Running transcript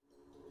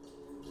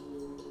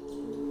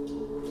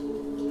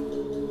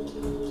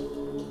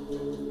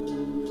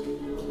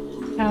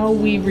how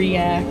we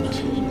react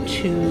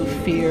to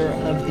fear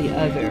of the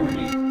other.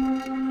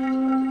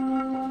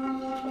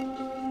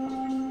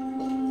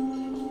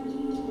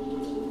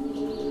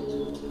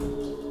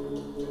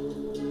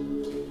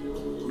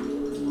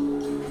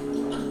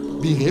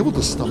 Being able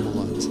to stumble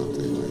on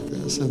something like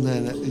this and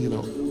then,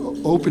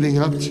 opening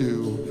up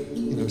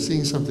to,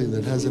 seeing something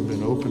that hasn't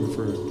been open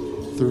for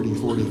 30,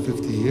 40,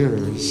 50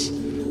 years,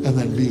 and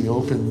then being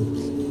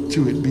open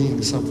to it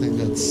being something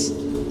that's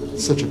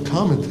such a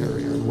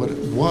commentary on what it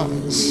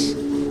was.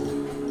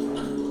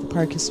 The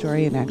park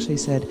historian actually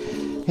said,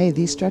 hey,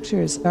 these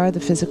structures are the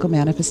physical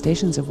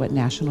manifestations of what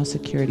national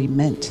security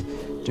meant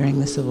during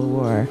the Civil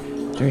War,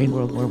 during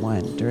World War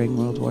I, during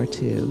World War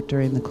II,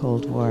 during the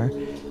Cold War.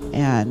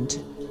 And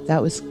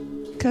that was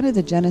kind of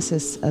the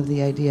genesis of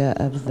the idea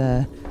of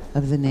the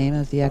name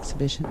of the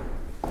exhibition.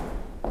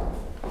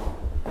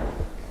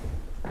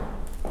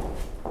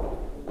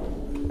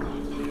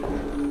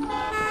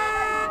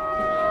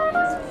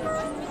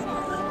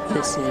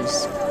 This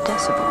is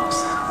Decibels.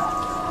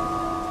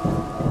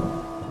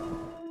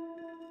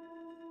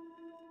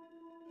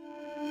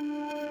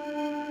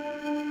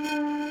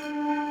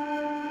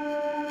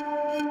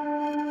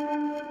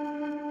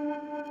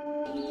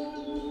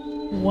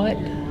 What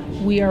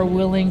we are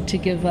willing to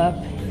give up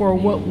for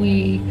what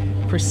we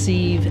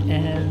perceive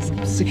as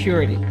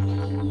security.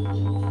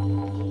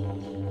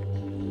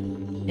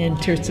 In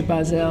Tirza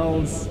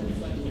Bazel's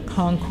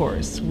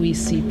concourse, we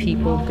see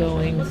people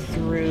going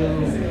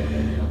through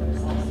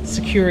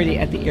security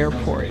at the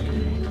airport.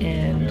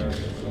 And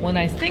when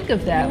I think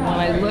of that, when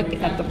I look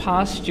at the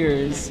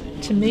postures,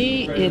 to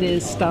me it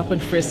is stop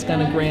and frisk on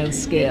a grand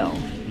scale.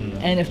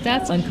 And if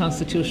that's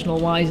unconstitutional,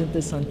 why isn't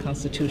this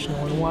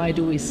unconstitutional? And why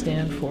do we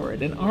stand for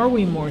it? And are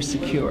we more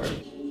secure?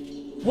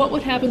 What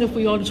would happen if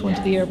we all just went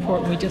to the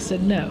airport and we just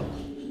said no?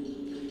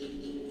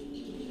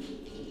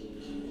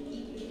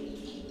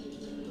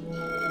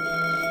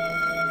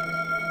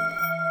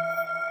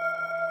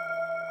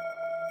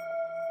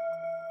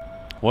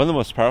 One of the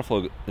most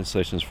powerful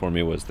installations for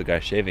me was the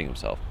guy shaving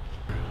himself.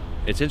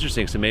 It's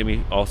interesting because it made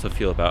me also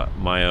feel about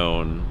my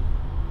own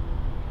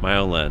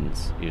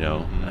lens,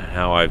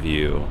 how I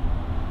view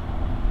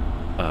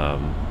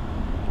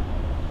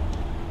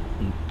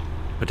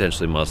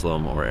potentially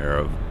Muslim or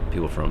Arab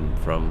people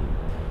from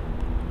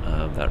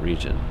that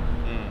region.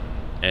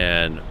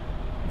 And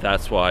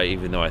that's why,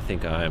 even though I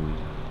think I'm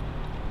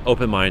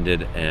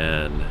open-minded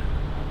and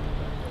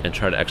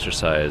try to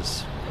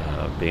exercise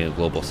being a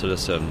global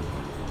citizen,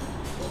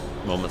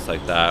 moments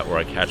like that where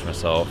I catch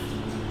myself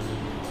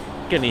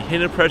getting a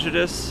hint of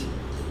prejudice,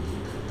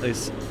 at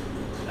least,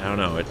 I don't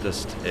know,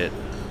 it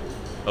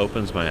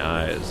opens my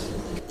eyes.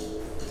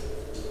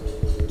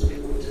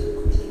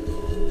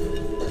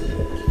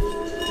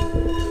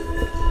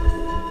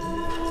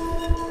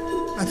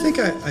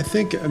 I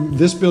think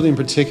this building in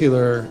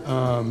particular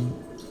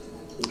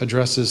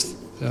addresses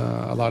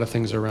a lot of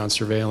things around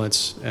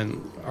surveillance and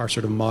our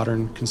sort of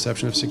modern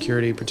conception of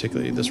security,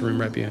 particularly this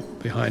room right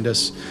behind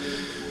us.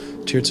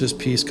 Tirza's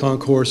piece,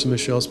 Concourse, and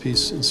Michelle's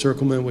piece,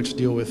 Encirclement, which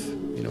deal with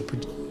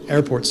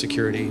airport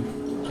security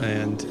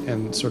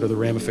and sort of the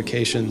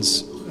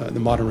ramifications, the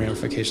modern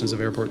ramifications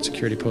of airport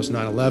security post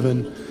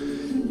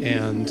 9/11,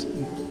 and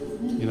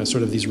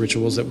sort of these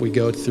rituals that we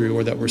go through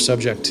or that we're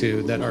subject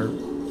to that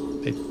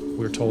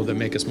we're told that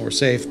make us more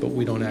safe, but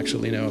we don't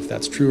actually know if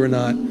that's true or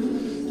not.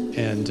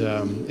 And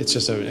it's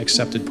just an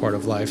accepted part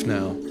of life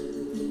now.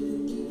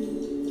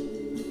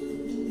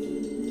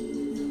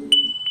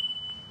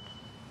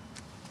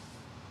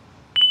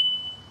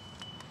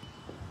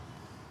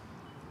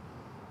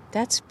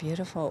 That's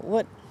beautiful.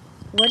 What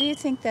do you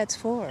think that's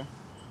for?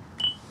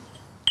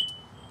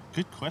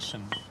 Good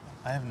question.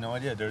 I have no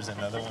idea. There's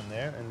another one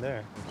there and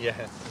there.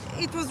 Yeah.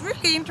 It was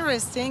really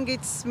interesting.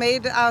 It's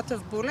made out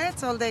of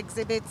bullets. All the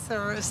exhibits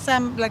are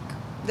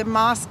the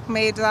mosque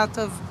made out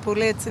of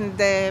bullets, and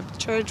the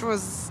church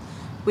was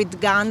with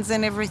guns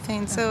and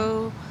everything.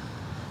 So,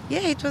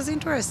 yeah, it was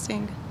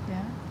interesting.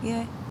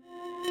 Yeah.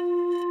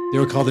 They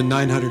were called the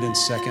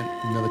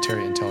 902nd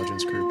Military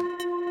Intelligence Group.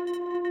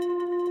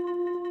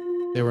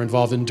 They were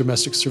involved in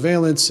domestic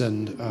surveillance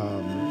and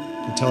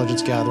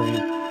intelligence gathering.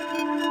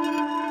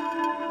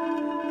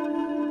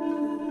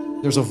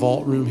 There's a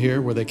vault room here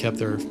where they kept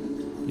their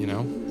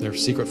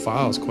secret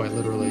files, quite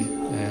literally.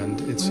 And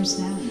Where's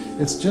that?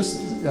 It's just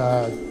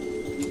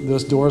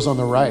those doors on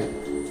the right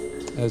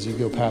as you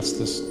go past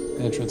this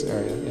entrance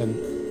area, and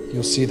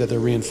you'll see that they're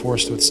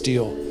reinforced with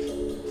steel.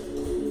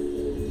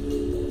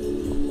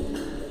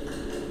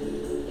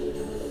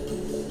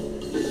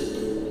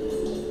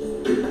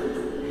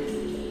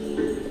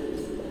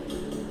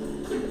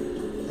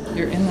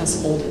 You're in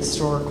this old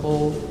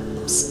historical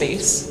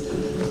space,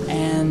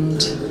 and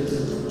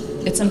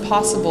it's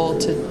impossible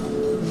to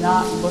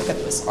not look at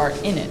this art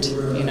in it,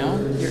 You're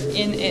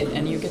in it,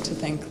 and you get to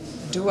think,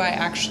 do I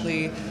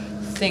actually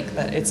think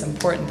that it's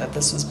important that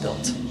this was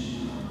built?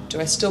 Do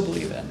I still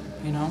believe it,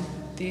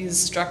 These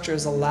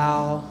structures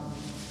allow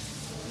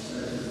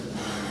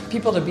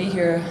people to be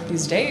here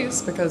these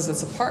days because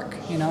it's a park,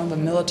 The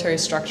military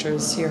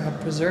structures here have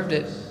preserved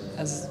it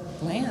as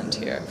land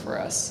here for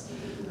us.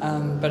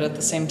 But at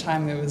the same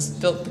time, it was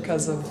built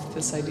because of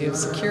this idea of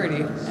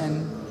security,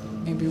 and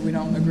maybe we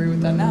don't agree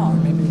with that now, or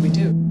maybe we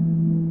do.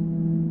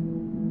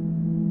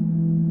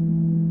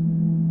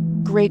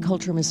 Great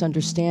cultural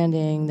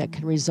misunderstanding that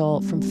can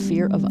result from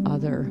fear of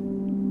other.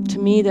 To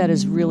me, that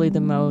is really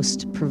the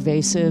most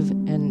pervasive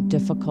and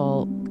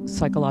difficult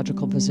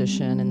psychological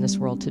position in this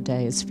world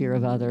today, is fear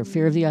of other,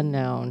 fear of the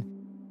unknown.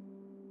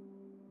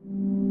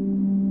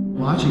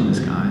 Watching this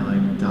guy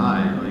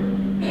die,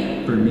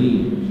 for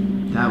me,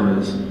 that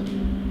was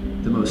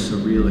the most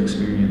surreal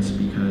experience,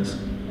 because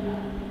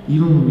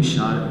even when we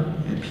shot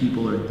at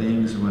people or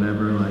things or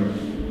whatever,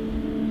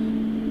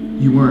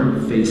 you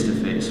weren't face to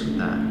face with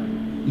that.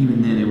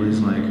 Even then, it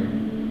was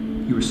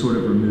you were sort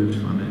of removed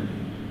from it.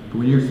 But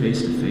when you're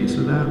face to face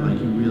with that,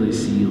 you really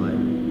see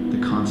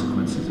the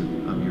consequences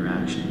of your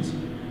actions.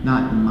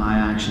 Not my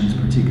actions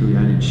particularly,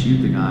 I didn't shoot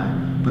the guy,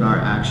 but our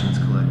actions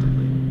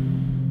collectively.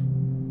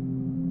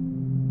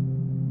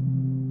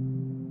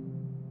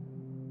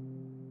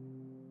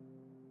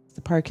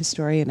 The park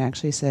historian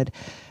actually said,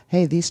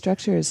 hey, these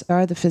structures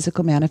are the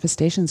physical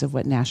manifestations of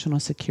what national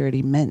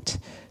security meant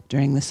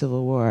during the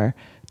Civil War,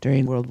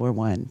 during World War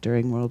I,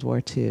 during World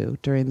War II,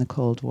 during the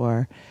Cold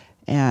War.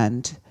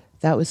 And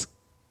that was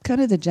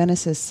kind of the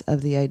genesis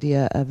of the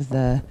idea of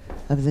the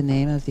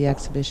name of the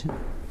exhibition.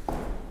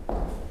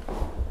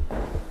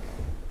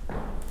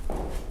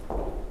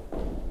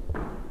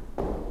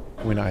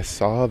 When I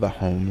saw the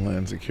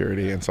Homeland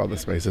Security and saw the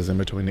spaces in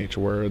between each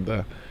word,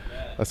 the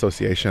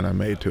association I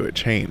made to it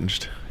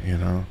changed,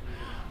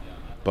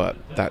 But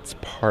that's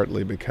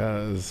partly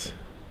because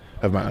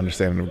of my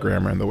understanding of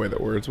grammar and the way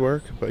that words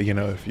work. But,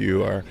 if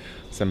you are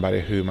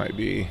somebody who might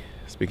be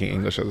speaking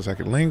English as a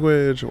second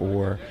language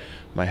or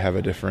might have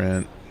a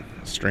different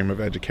stream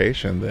of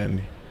education,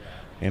 then,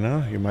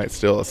 you might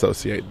still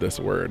associate this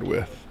word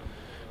with,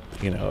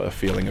 a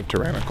feeling of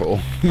tyrannical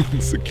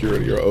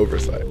security or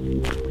oversight.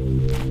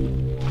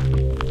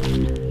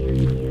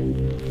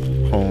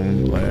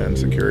 Homeland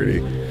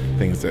security,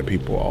 things that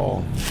people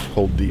all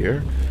hold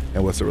dear,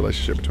 and what's the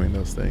relationship between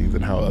those things,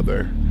 and how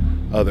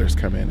others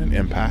come in and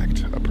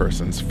impact a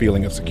person's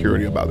feeling of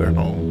security about their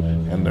home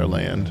and their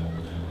land,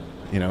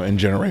 and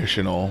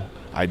generational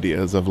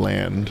ideas of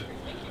land,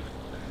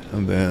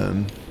 and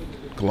then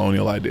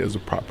colonial ideas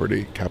of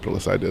property,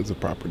 capitalist ideas of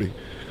property,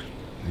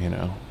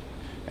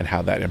 and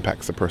how that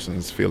impacts a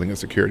person's feeling of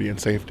security and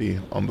safety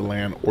on the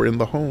land or in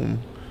the home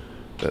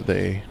that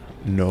they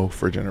know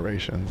for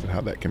generations, and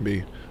how that can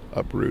be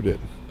uprooted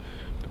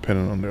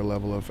depending on their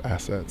level of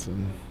assets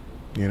and,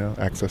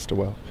 access to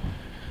wealth.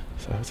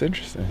 So it's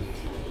interesting.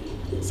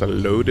 It's a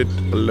loaded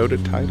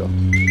title.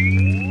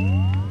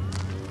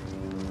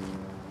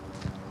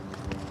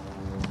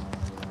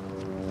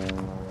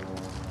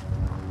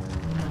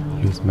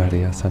 Luz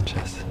Maria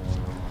Sanchez,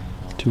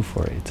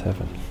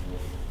 2487.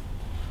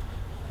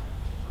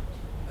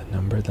 The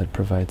number that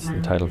provides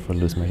the title for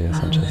Luz Maria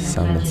Sanchez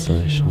sound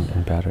installation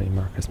and battery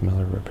Marcus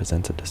Miller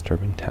represents a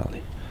disturbing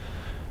tally,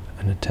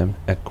 an attempt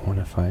at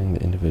quantifying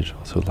the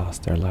individuals who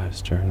lost their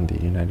lives during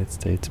the United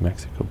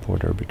States-Mexico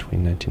border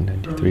between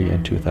 1993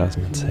 and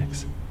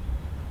 2006.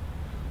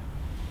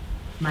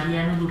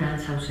 Mariano Durán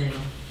Saucedo,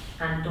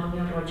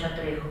 Antonio Rocha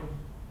Trejo.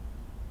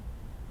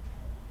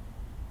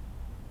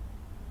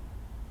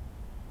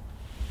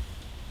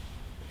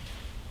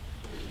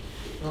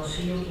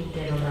 Rocío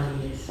Quintero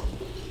Ramírez.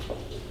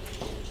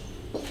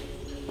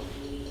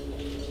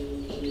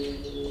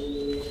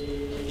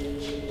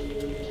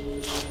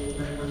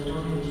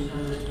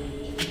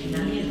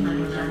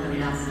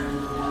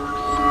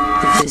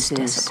 This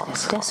is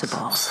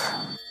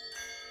Decibels.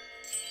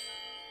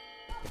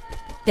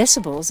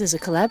 Decibels is a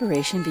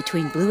collaboration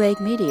between Blue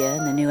Egg Media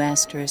and the New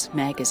Asterisk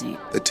magazine.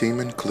 The team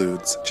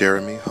includes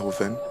Jeremy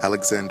Hoven,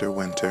 Alexander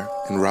Winter,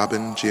 and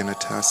Robin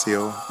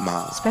Giannatasio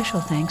Miles.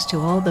 Special thanks to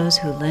all those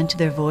who lent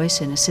their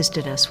voice and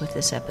assisted us with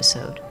this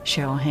episode.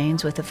 Cheryl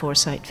Haynes with the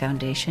Foresight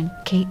Foundation,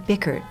 Kate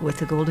Bickert with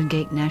the Golden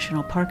Gate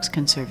National Parks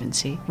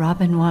Conservancy,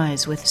 Robin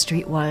Wise with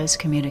Streetwise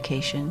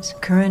Communications,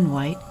 Curran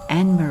White,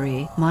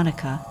 Anne-Marie,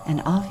 Monica,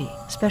 and Avi.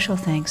 Special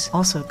thanks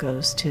also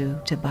goes to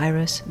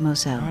Tobias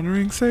Moselle.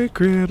 Honoring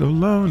sacred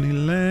Ohlone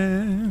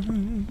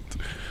land,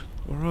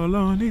 or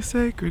Ohlone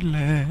sacred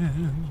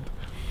land.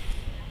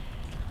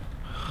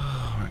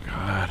 Oh my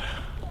God.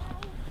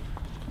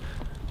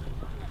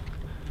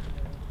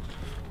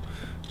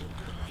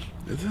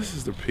 This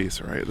is the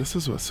piece, right? This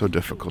is what's so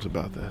difficult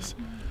about this,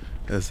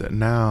 is that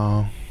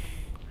now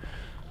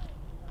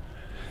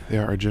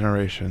there are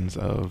generations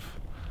of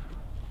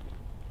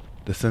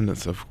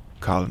descendants of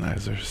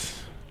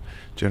colonizers,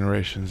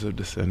 generations of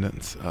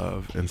descendants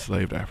of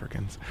enslaved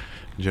Africans,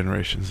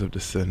 generations of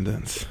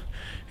descendants,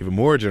 even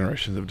more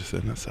generations of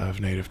descendants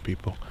of Native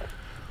people.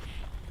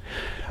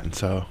 And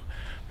so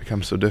it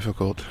becomes so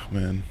difficult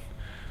when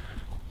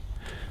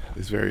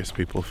these various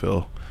people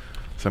feel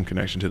some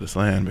connection to this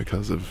land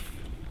because of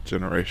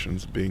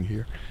generations of being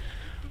here.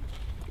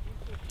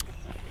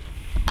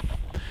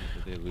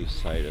 They lose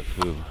sight of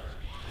who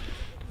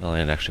the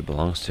land actually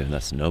belongs to, and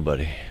that's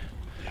nobody.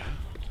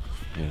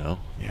 you know?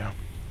 Yeah.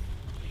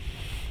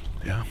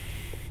 Yeah.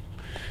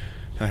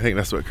 And I think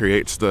that's what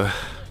creates the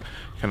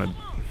kind of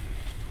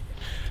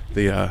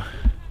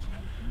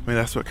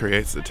that's what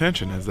creates the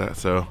tension, is that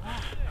so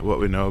what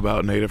we know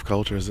about native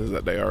cultures is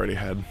that they already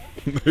had,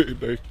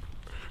 they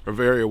are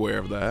very aware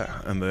of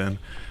that, and then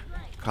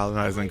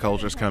colonizing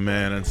cultures come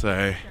in and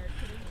say,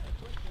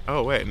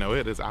 oh wait, no,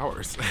 it is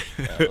ours.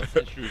 Let's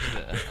introduce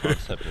the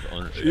concept of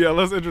ownership. Yeah,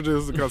 let's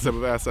introduce the concept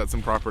of assets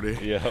and property.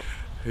 Yep.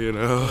 You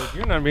know,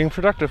 you're not being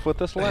productive with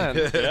this land.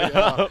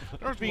 Yeah.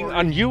 It's being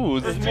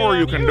unused. There's more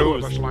you can do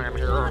with this land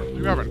here.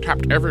 You haven't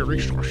tapped every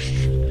resource.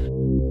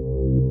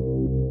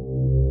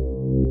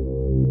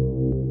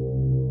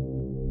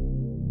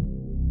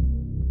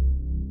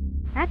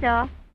 Ada.